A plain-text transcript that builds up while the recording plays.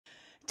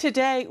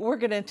Today, we're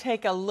going to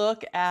take a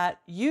look at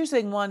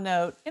using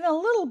OneNote in a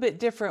little bit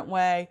different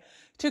way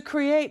to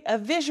create a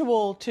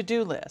visual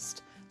to-do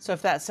list. So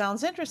if that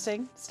sounds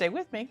interesting, stay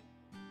with me.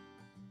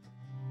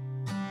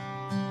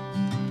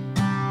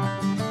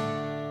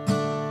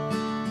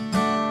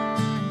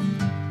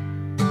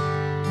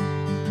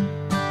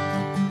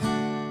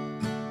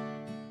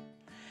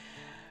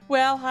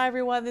 Well, hi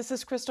everyone, this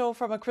is Crystal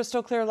from A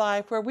Crystal Clear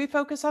Life, where we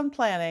focus on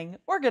planning,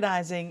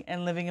 organizing,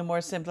 and living a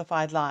more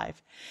simplified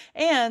life.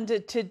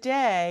 And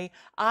today,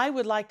 I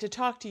would like to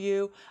talk to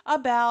you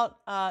about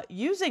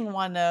using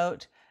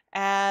OneNote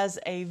as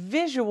a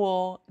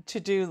visual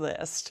to-do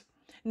list.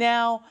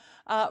 Now,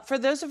 for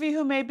those of you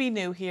who may be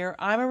new here,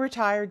 I'm a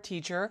retired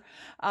teacher,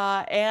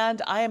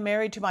 and I am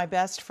married to my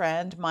best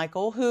friend,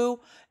 Michael, who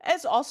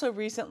is also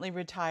recently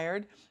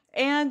retired.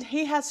 And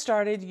he has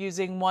started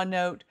using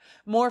OneNote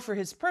more for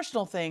his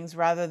personal things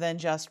rather than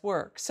just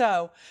work.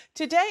 So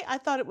today I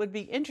thought it would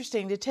be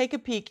interesting to take a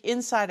peek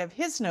inside of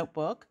his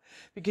notebook,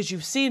 because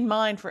you've seen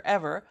mine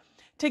forever,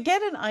 to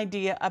get an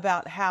idea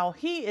about how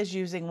he is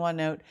using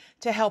OneNote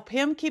to help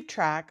him keep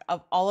track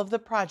of all of the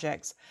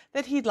projects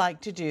that he'd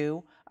like to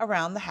do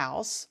around the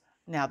house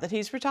now that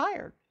he's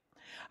retired.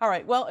 All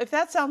right, well, if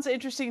that sounds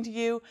interesting to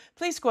you,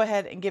 please go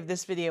ahead and give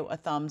this video a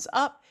thumbs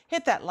up.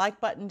 Hit that like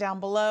button down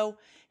below.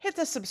 Hit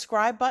the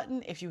subscribe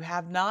button if you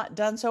have not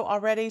done so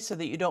already so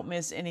that you don't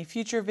miss any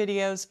future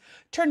videos.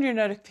 Turn your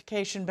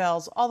notification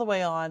bells all the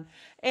way on.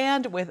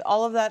 And with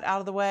all of that out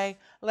of the way,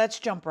 let's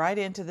jump right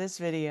into this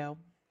video.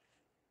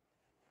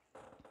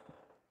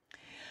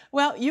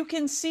 Well, you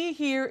can see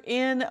here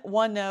in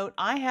OneNote,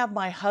 I have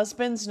my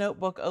husband's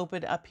notebook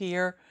open up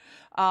here.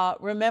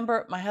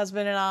 Remember, my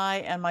husband and I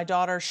and my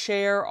daughter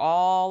share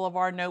all of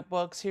our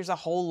notebooks. Here's a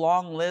whole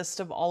long list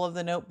of all of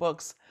the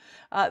notebooks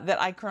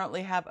that I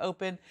currently have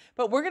open.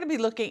 But we're going to be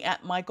looking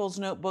at Michael's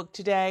notebook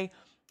today.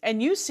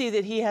 And you see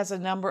that he has a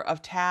number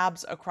of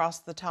tabs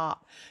across the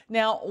top.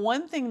 Now,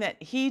 one thing that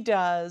he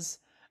does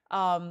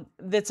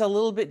that's a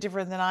little bit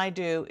different than I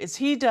do is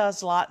he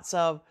does lots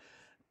of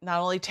not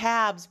only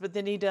tabs, but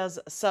then he does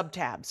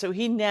sub-tabs. So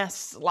he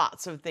nests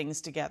lots of things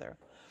together.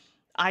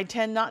 I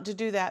tend not to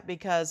do that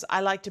because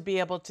I like to be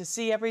able to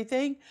see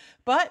everything,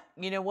 but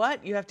you know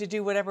what? You have to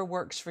do whatever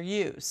works for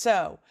you.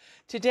 So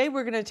today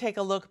we're going to take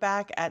a look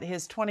back at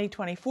his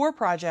 2024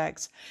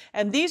 projects,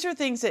 and these are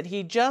things that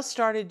he just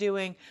started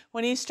doing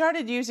when he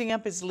started using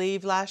up his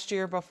leave last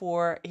year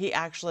before he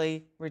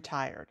actually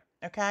retired,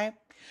 okay?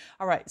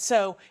 All right,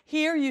 so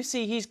here you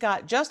see he's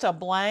got just a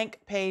blank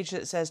page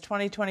that says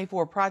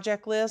 2024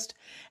 project list,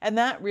 and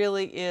that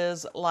really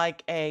is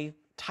like a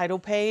title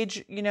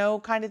page, you know,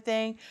 kind of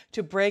thing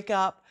to break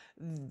up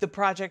the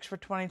projects for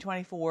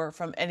 2024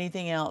 from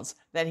anything else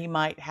that he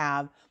might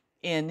have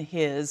in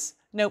his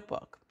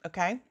notebook,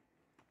 okay?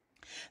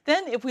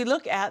 Then if we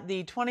look at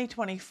the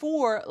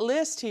 2024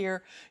 list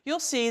here, you'll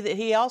see that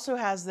he also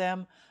has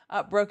them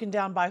broken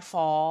down by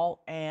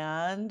fall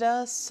and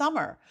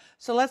summer.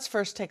 So let's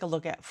first take a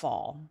look at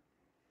fall.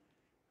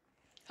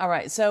 All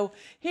right, so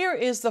here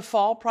is the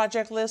fall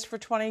project list for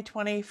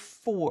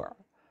 2024.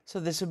 So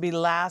this would be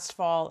last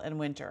fall and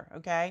winter,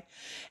 okay?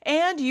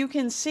 And you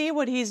can see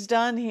what he's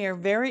done here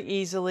very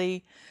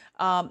easily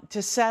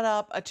to set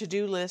up a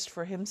to-do list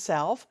for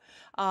himself.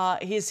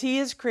 He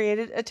has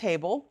created a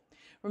table.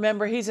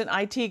 Remember, he's an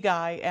IT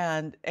guy,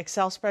 and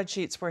Excel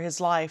spreadsheets were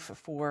his life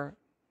for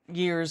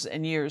years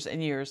and years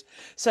and years.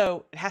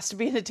 So it has to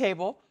be in a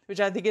table, which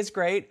I think is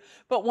great.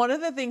 But one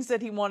of the things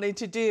that he wanted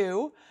to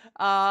do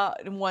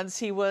once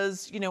he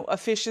was, you know,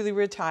 officially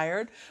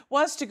retired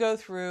was to go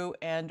through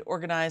and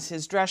organize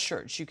his dress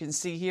shirts. You can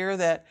see here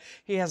that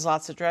he has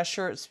lots of dress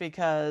shirts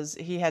because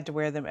he had to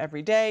wear them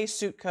every day,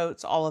 suit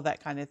coats, all of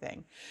that kind of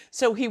thing.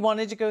 So he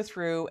wanted to go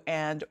through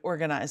and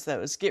organize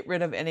those, get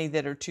rid of any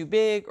that are too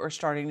big or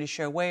starting to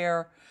show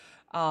wear,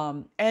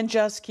 and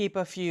just keep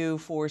a few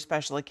for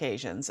special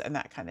occasions and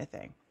that kind of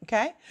thing.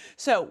 Okay,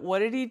 so what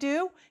did he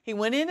do? He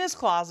went in his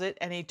closet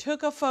and he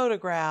took a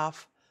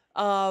photograph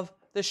of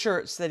the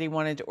shirts that he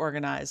wanted to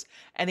organize,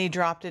 and he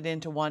dropped it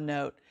into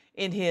OneNote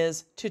in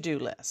his to-do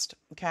list.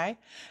 Okay,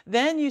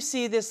 then you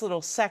see this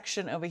little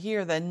section over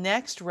here. The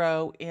next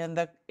row in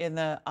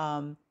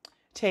the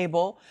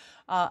table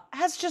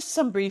has just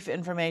some brief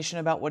information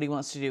about what he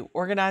wants to do.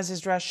 Organize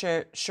his dress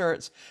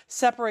shirts,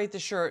 separate the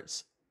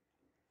shirts.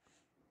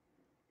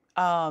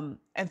 And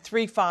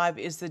 3/5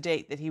 is the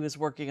date that he was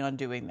working on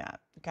doing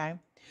that, okay?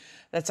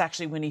 That's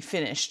actually when he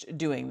finished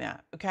doing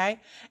that, okay?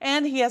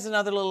 And he has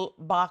another little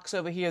box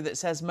over here that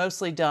says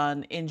mostly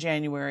done in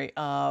January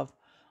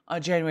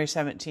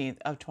 17th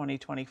of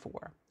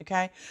 2024,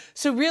 okay?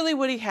 So really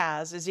what he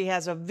has is he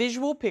has a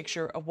visual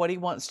picture of what he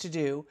wants to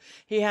do.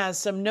 He has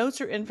some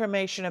notes or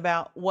information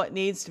about what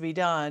needs to be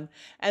done,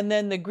 and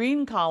then the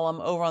green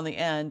column over on the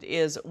end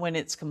is when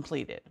it's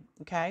completed,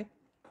 okay?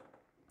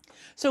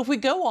 So if we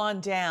go on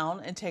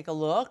down and take a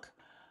look,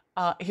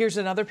 Here's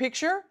another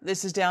picture.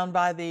 This is down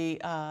by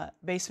the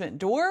basement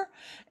door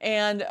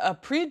and a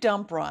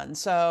pre-dump run.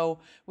 So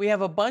we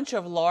have a bunch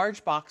of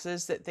large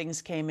boxes that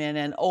things came in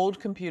and old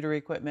computer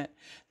equipment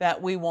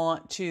that we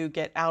want to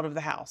get out of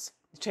the house.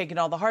 Taken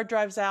all the hard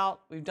drives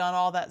out. We've done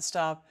all that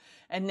stuff.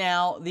 And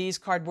now these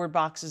cardboard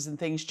boxes and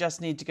things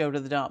just need to go to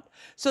the dump.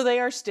 So they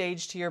are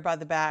staged here by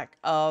the back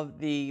of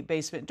the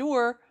basement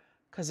door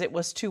because it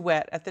was too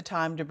wet at the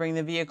time to bring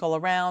the vehicle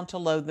around to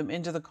load them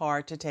into the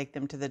car to take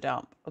them to the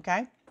dump.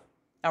 Okay?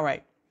 All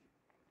right.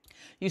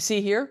 You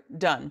see here,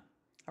 done.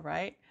 All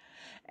right.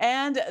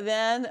 And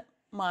then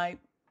my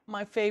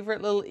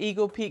favorite little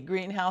Eagle Peak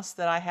greenhouse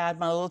that I had,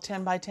 my little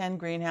 10 by 10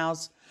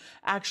 greenhouse,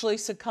 actually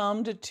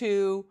succumbed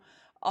to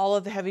all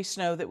of the heavy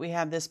snow that we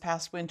had this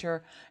past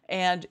winter,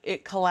 and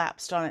it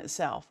collapsed on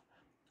itself.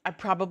 I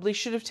probably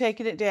should have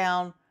taken it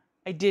down.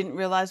 I didn't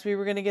realize we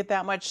were going to get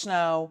that much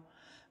snow.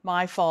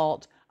 My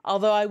fault.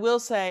 Although I will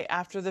say,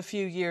 after the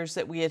few years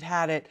that we had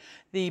had it,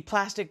 the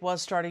plastic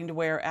was starting to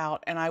wear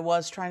out, and I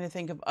was trying to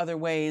think of other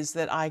ways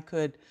that I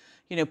could,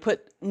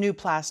 put new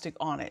plastic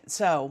on it.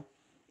 So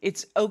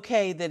it's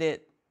okay that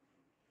it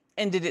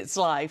ended its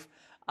life,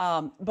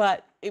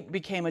 but it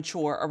became a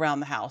chore around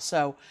the house.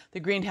 So the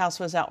greenhouse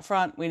was out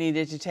front. We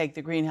needed to take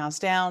the greenhouse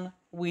down.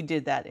 We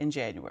did that in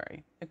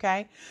January.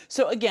 Okay.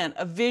 So again,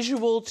 a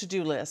visual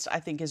to-do list I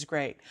think is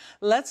great.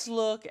 Let's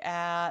look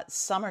at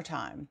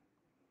summertime.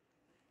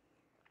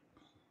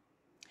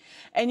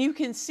 And you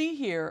can see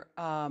here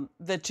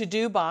the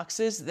to-do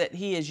boxes that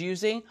he is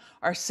using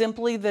are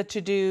simply the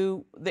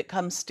to-do that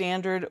comes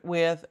standard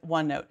with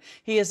OneNote.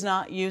 He is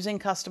not using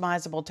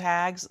customizable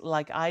tags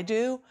like I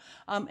do,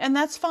 and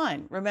that's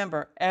fine.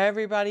 Remember,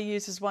 everybody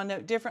uses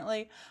OneNote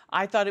differently.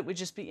 I thought it would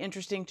just be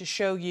interesting to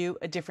show you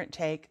a different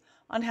take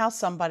on how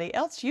somebody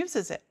else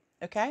uses it,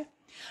 okay?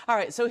 All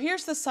right, so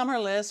here's the summer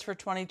list for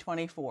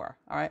 2024,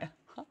 all right?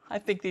 I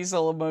think these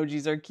little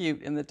emojis are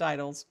cute in the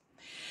titles.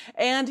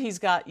 And he's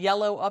got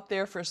yellow up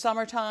there for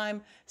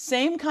summertime.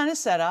 Same kind of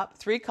setup,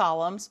 3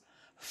 columns,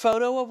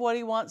 photo of what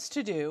he wants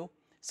to do.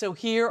 So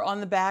here on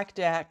the back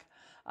deck,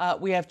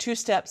 we have 2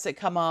 steps that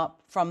come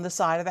up from the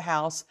side of the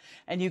house.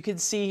 And you can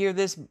see here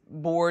this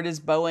board is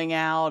bowing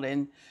out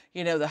and,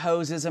 the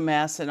hose is a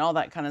mess and all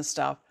that kind of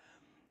stuff.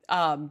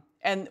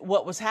 And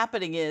what was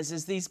happening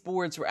is these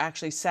boards were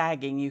actually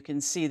sagging. You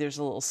can see there's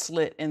a little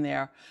slit in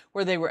there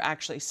where they were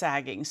actually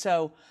sagging.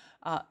 So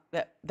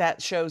that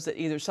shows that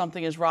either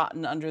something is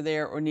rotten under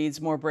there or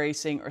needs more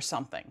bracing or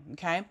something,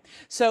 okay?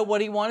 So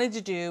what he wanted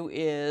to do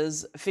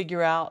is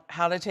figure out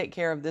how to take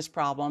care of this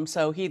problem.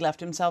 So he left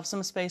himself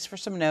some space for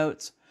some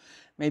notes,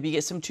 maybe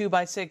get some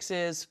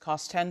 2x6s,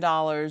 cost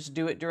 $10,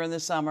 do it during the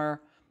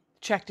summer,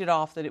 checked it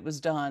off that it was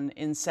done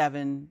on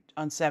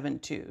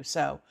 7/2,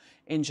 so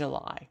in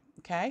July,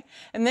 okay?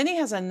 And then he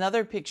has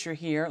another picture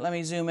here. Let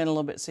me zoom in a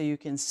little bit so you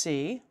can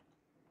see.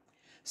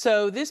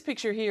 So this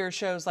picture here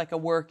shows like a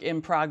work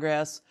in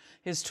progress.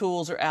 His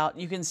tools are out.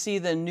 You can see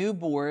the new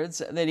boards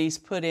that he's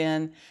put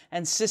in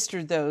and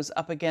sistered those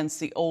up against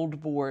the old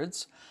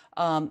boards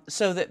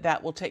so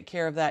that will take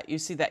care of that. You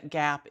see that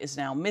gap is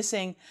now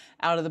missing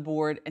out of the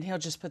board, and he'll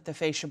just put the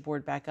fascia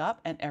board back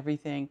up and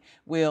everything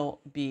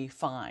will be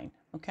fine,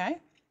 okay?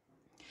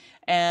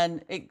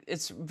 And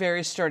it's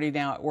very sturdy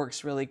now. It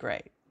works really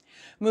great.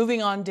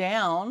 Moving on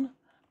down,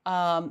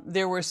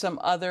 there were some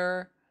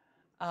other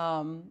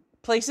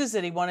places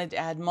that he wanted to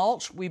add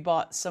mulch. We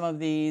bought some of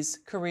these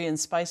Korean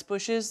spice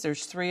bushes.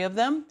 There's 3 of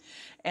them,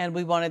 and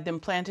we wanted them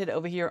planted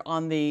over here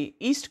on the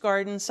east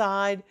garden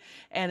side,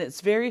 and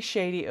it's very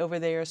shady over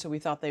there, so we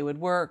thought they would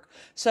work.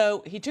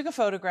 So he took a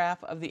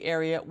photograph of the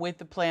area with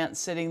the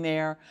plants sitting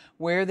there,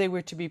 where they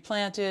were to be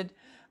planted,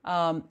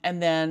 and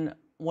then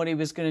what he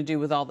was going to do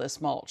with all this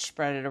mulch,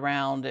 spread it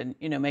around and,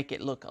 make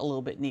it look a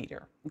little bit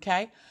neater,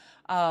 okay?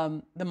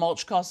 The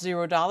mulch costs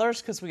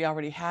 $0 because we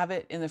already have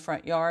it in the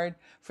front yard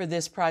for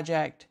this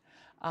project.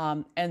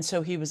 And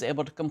so he was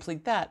able to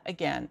complete that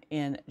again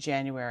in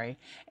January.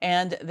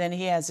 And then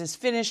he has his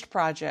finished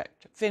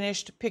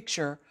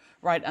picture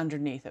right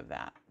underneath of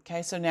that.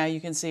 Okay, so now you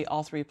can see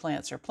all 3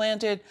 plants are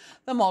planted,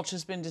 the mulch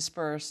has been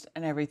dispersed,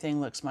 and everything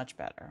looks much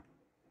better.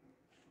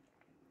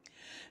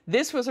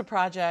 This was a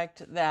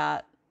project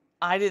that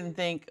I didn't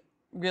think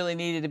really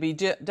needed to be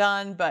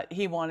done, but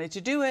he wanted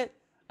to do it.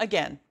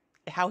 Again,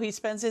 how he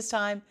spends his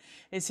time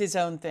is his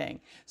own thing.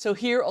 So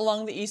here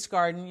along the east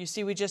garden, you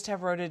see we just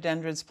have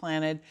rhododendrons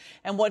planted.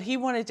 And what he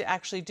wanted to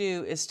actually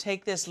do is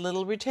take this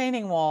little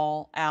retaining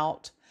wall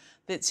out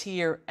that's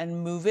here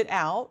and move it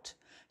out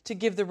to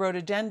give the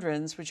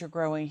rhododendrons, which are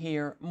growing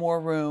here,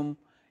 more room,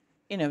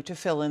 to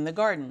fill in the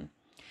garden.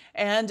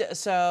 And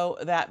so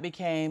that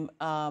became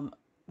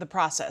the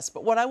process.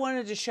 But what I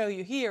wanted to show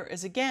you here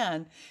is,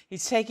 again,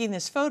 he's taking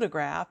this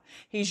photograph,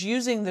 he's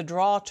using the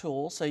draw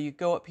tool. So you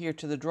go up here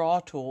to the draw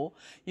tool,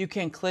 you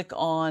can click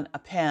on a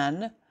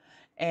pen,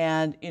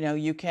 and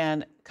you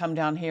can come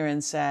down here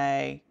and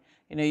say,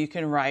 you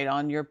can write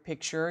on your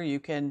picture, you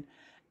can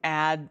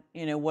add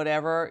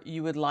whatever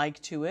you would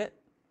like to it,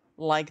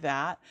 like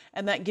that,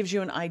 and that gives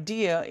you an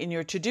idea in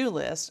your to-do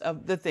list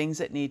of the things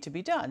that need to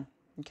be done.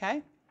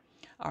 Okay.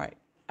 All right,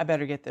 I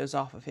better get those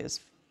off of his,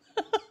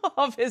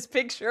 off his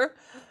picture.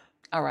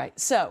 All right,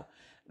 so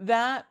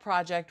that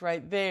project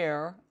right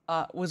there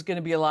was going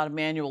to be a lot of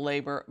manual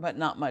labor, but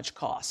not much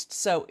cost.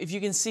 So if you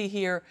can see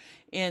here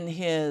in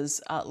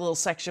his little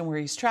section where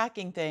he's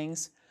tracking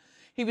things,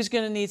 he was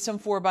going to need some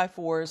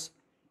 4x4s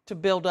to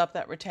build up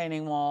that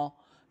retaining wall.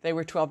 They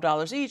were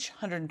 $12 each,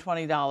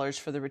 $120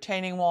 for the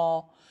retaining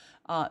wall.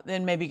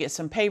 Then maybe get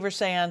some paver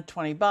sand,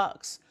 20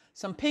 bucks.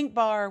 Some pink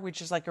bar,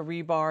 which is like a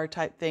rebar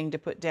type thing to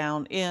put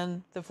down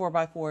in the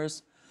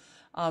 4x4s,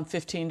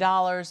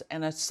 $15,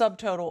 and a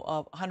subtotal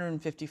of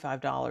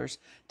 $155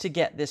 to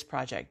get this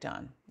project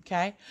done.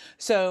 Okay,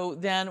 so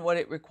then what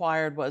it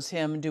required was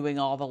him doing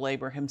all the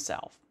labor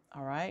himself.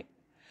 All right,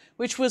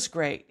 which was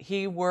great.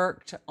 He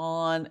worked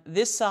on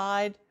this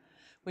side,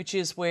 which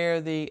is where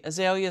the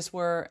azaleas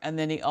were, and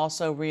then he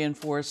also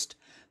reinforced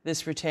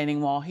this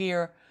retaining wall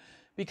here,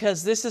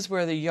 because this is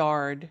where the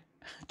yard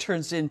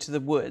turns into the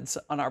woods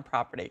on our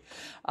property.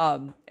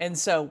 And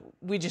so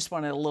we just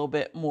wanted a little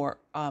bit more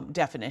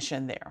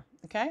definition there,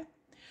 okay?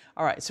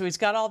 All right, so he's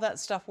got all that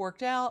stuff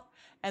worked out,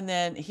 and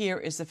then here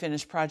is the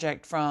finished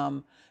project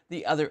from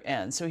the other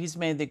end. So he's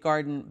made the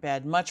garden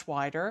bed much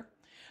wider,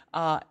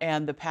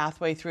 and the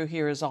pathway through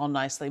here is all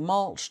nicely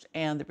mulched,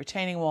 and the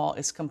retaining wall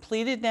is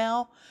completed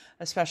now,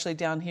 especially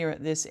down here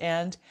at this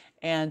end,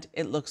 and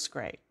it looks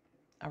great.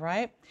 All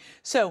right,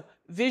 so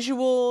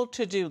visual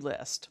to-do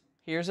list.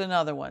 Here's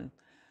another one.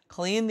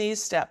 Clean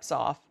these steps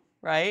off,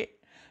 right?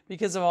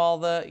 Because of all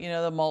the,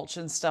 the mulch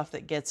and stuff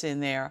that gets in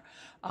there.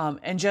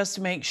 And just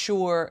make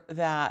sure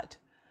that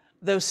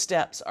those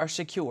steps are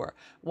secure.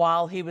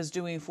 While he was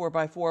doing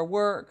 4x4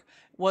 work,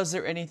 was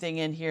there anything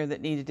in here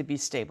that needed to be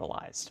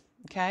stabilized?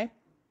 Okay.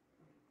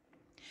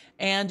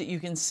 And you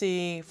can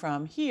see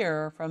from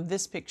here, from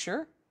this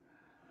picture,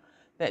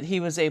 that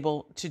he was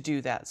able to do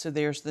that. So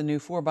there's the new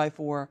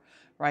 4x4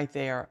 right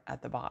there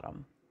at the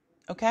bottom.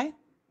 Okay?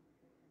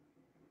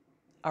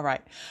 All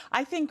right.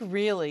 I think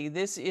really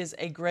this is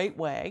a great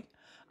way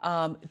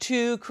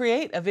to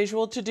create a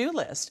visual to-do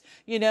list.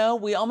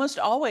 We almost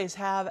always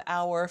have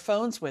our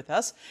phones with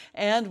us,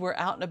 and we're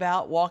out and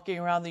about walking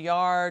around the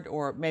yard,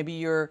 or maybe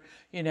you're,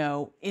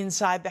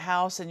 inside the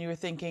house and you're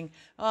thinking,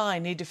 oh, I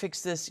need to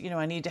fix this,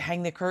 I need to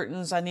hang the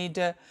curtains, I need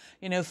to,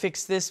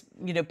 fix this,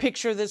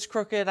 picture that's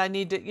crooked, I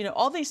need to,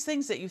 all these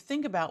things that you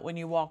think about when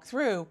you walk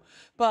through,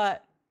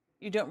 but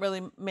you don't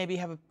really maybe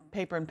have a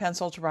paper and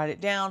pencil to write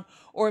it down,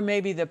 or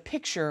maybe the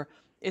picture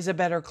is a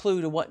better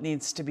clue to what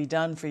needs to be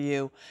done for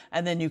you,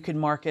 and then you can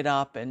mark it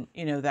up and,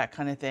 that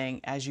kind of thing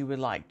as you would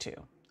like to,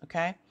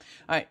 okay?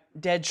 All right,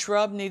 dead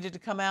shrub needed to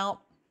come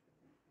out,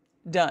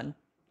 done,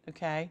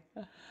 okay?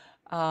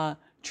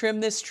 Trim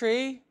this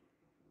tree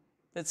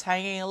that's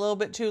hanging a little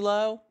bit too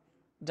low,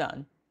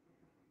 done.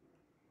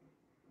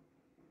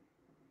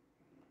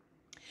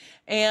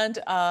 And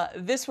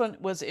this one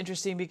was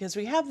interesting because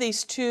we have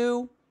these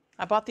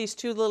I bought these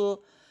two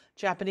little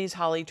Japanese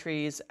holly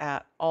trees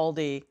at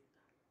Aldi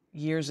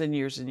years and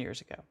years and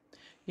years ago.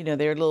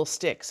 They're little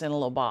sticks in a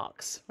little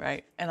box,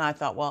 right? And I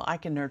thought, well, I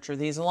can nurture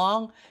these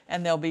along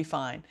and they'll be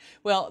fine.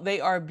 Well, they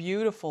are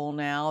beautiful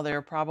now.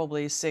 They're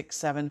probably 6,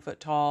 7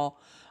 foot tall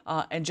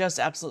and just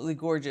absolutely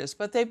gorgeous.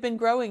 But they've been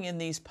growing in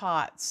these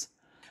pots.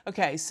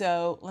 Okay,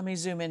 so let me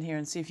zoom in here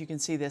and see if you can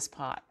see this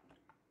pot.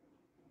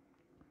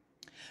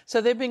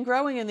 So they've been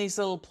growing in these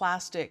little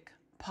plastic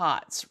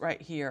pots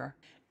right here.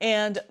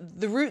 And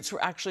the roots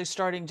were actually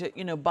starting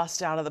to,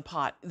 bust out of the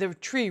pot. The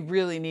tree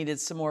really needed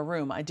some more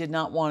room. I did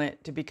not want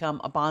it to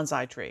become a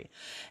bonsai tree.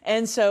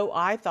 And so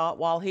I thought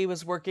while he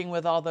was working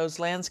with all those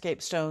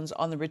landscape stones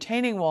on the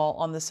retaining wall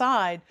on the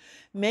side,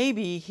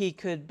 maybe he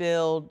could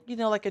build,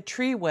 like a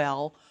tree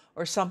well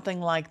or something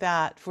like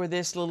that for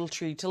this little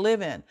tree to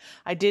live in.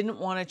 I didn't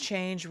want to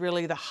change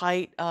really the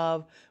height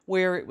of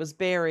where it was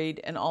buried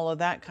and all of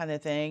that kind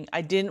of thing.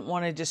 I didn't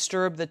want to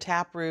disturb the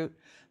taproot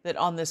that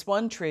on this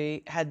one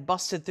tree had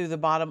busted through the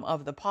bottom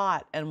of the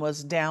pot and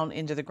was down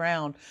into the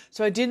ground.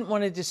 So I didn't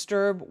want to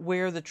disturb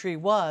where the tree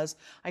was.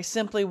 I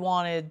simply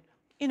wanted,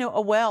 a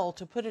well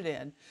to put it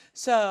in.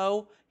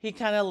 So he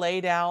kind of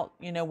laid out,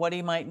 what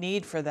he might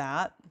need for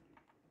that,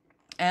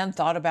 and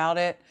thought about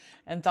it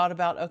and thought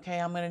about, okay,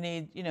 I'm going to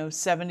need,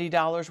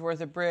 $70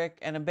 worth of brick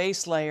and a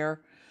base layer.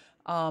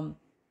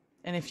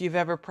 And if you've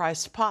ever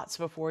priced pots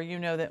before, you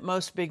know that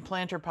most big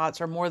planter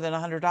pots are more than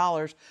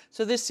 $100.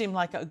 So this seemed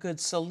like a good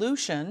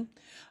solution.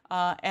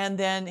 And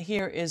then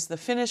here is the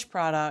finished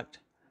product,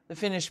 the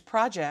finished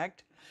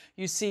project.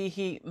 You see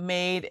he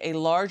made a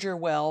larger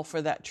well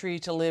for that tree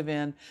to live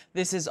in.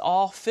 This is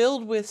all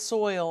filled with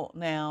soil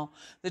now.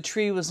 The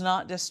tree was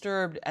not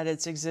disturbed at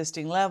its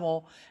existing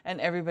level,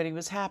 and everybody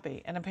was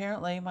happy. And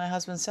apparently my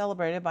husband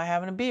celebrated by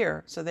having a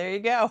beer. So there you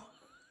go.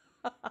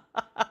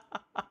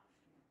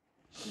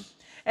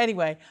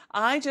 Anyway,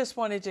 I just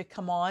wanted to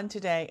come on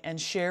today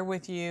and share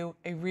with you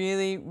a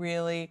really,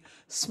 really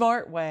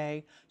smart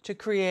way to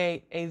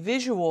create a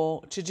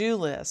visual to-do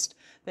list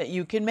that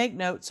you can make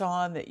notes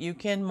on, that you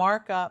can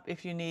mark up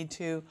if you need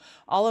to,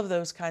 all of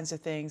those kinds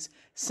of things,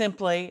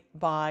 simply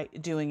by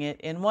doing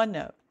it in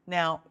OneNote.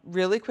 Now,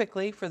 really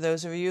quickly, for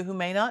those of you who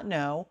may not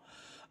know,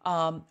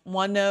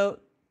 OneNote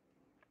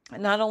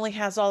not only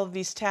has all of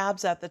these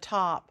tabs at the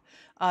top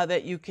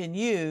that you can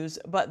use,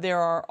 but there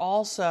are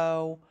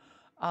also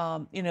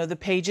the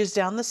pages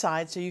down the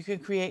side, so you can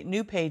create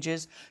new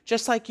pages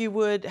just like you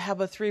would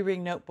have a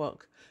 3-ring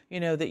notebook,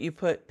 that you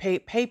put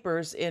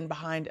papers in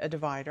behind a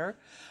divider.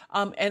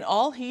 And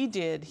all he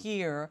did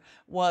here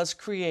was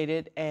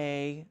created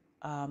a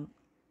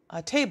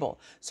table.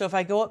 So if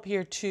I go up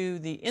here to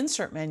the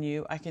insert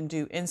menu, I can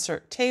do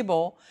insert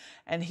table,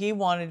 and he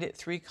wanted it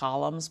 3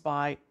 columns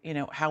by,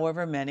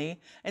 however many,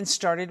 and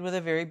started with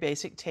a very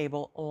basic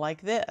table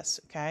like this,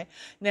 okay?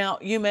 Now,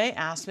 you may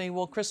ask me,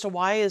 well, Crystal,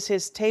 why is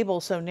his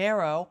table so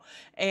narrow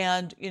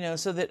and,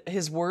 so that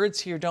his words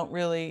here don't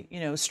really,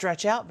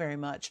 stretch out very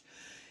much?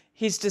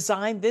 He's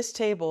designed this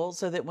table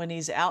so that when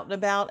he's out and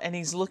about and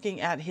he's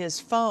looking at his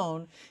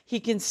phone, he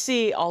can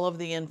see all of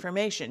the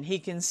information. He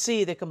can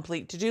see the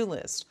complete to-do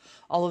list.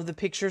 All of the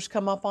pictures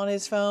come up on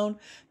his phone,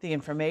 the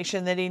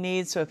information that he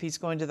needs. So if he's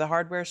going to the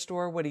hardware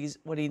store, what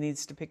he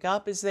needs to pick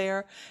up is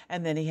there.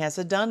 And then he has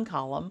a done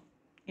column,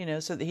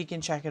 so that he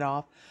can check it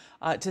off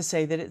to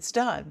say that it's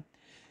done.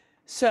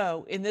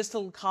 So in this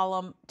little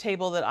column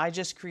table that I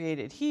just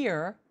created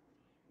here,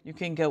 you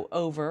can go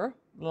over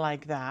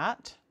like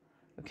that.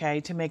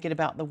 Okay, to make it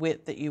about the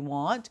width that you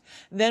want.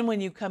 Then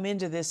when you come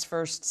into this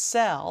first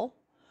cell,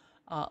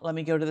 let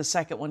me go to the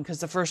second one because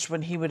the first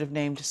one he would have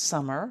named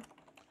summer,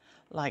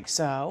 like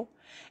so.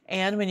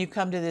 And when you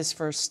come to this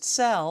first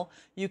cell,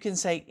 you can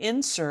say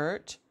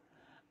insert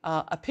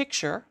a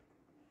picture,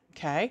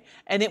 okay?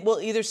 And it will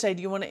either say,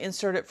 do you want to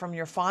insert it from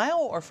your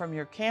file or from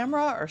your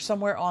camera or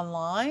somewhere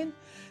online?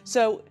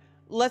 So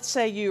let's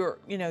say you're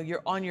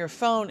on your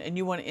phone and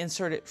you want to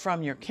insert it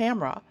from your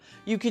camera.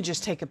 You can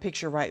just take a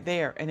picture right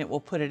there and it will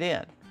put it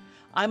in.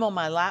 I'm on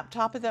my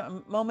laptop at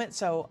the moment,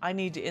 so I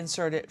need to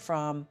insert it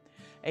from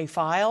a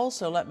file.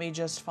 So let me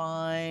just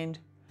find,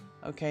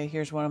 okay,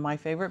 here's one of my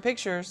favorite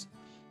pictures.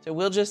 So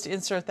we'll just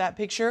insert that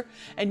picture,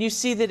 and you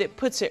see that it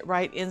puts it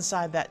right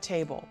inside that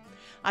table.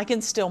 I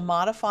can still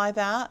modify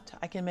that.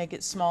 I can make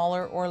it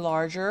smaller or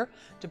larger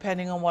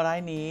depending on what I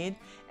need.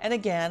 And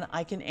again,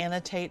 I can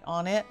annotate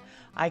on it.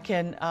 I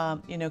can,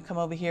 come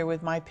over here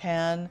with my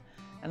pen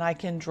and I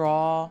can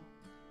draw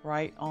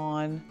right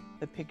on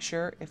the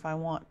picture if I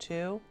want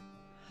to,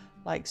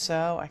 like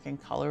so. I can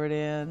color it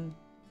in,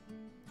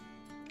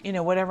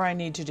 whatever I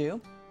need to do.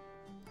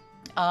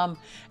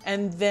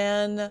 And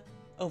then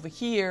over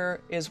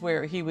here is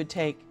where he would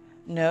take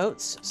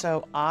notes.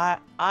 So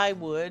I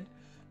would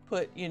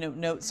put,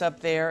 notes up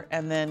there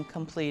and then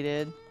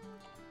completed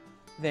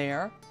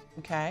there,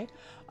 okay?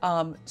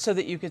 So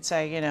that you could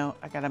say,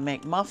 I gotta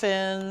make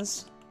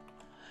muffins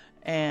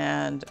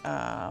and,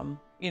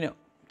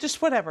 just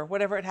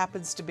whatever it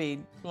happens to be,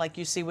 like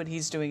you see what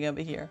he's doing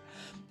over here.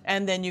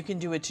 And then you can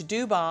do a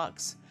to-do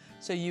box.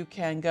 So you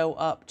can go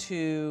up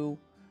to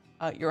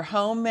your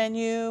home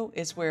menu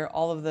is where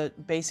all of the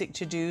basic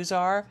to-dos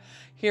are.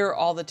 Here are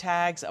all the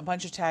tags, a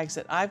bunch of tags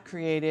that I've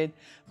created,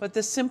 but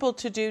the simple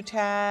to-do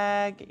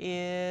tag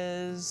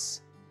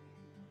is,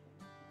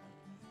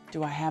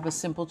 do I have a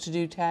simple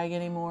to-do tag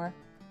anymore?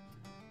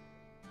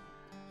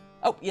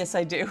 Oh, yes,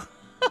 I do.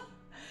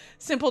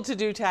 Simple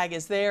to-do tag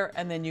is there,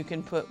 and then you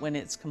can put when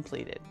it's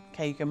completed.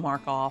 Okay, you can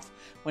mark off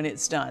when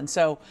it's done.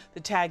 So the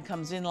tag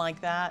comes in like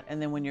that,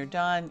 and then when you're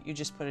done, you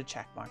just put a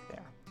check mark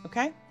there.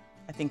 Okay?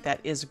 I think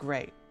that is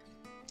great.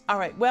 All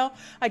right, well,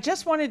 I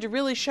just wanted to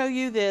really show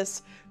you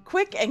this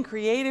quick and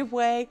creative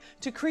way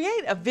to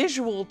create a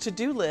visual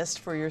to-do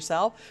list for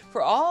yourself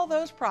for all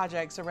those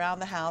projects around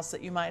the house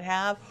that you might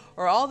have,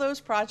 or all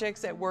those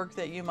projects at work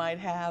that you might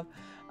have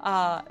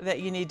that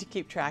you need to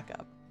keep track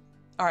of.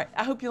 All right,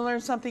 I hope you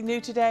learned something new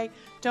today.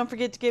 Don't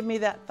forget to give me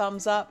that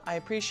thumbs up. I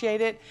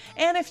appreciate it.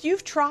 And if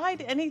you've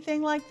tried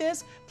anything like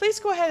this, please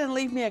go ahead and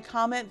leave me a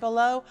comment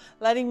below,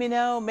 letting me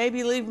know.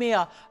 Maybe leave me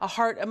a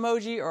heart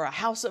emoji or a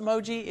house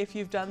emoji if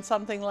you've done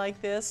something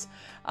like this.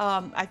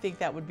 I think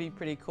that would be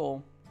pretty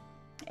cool.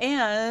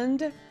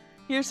 And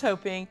here's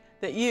hoping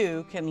that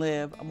you can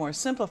live a more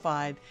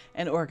simplified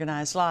and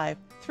organized life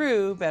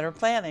through better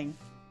planning.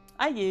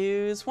 I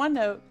use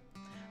OneNote.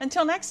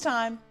 Until next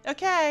time,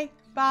 okay,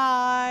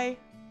 bye.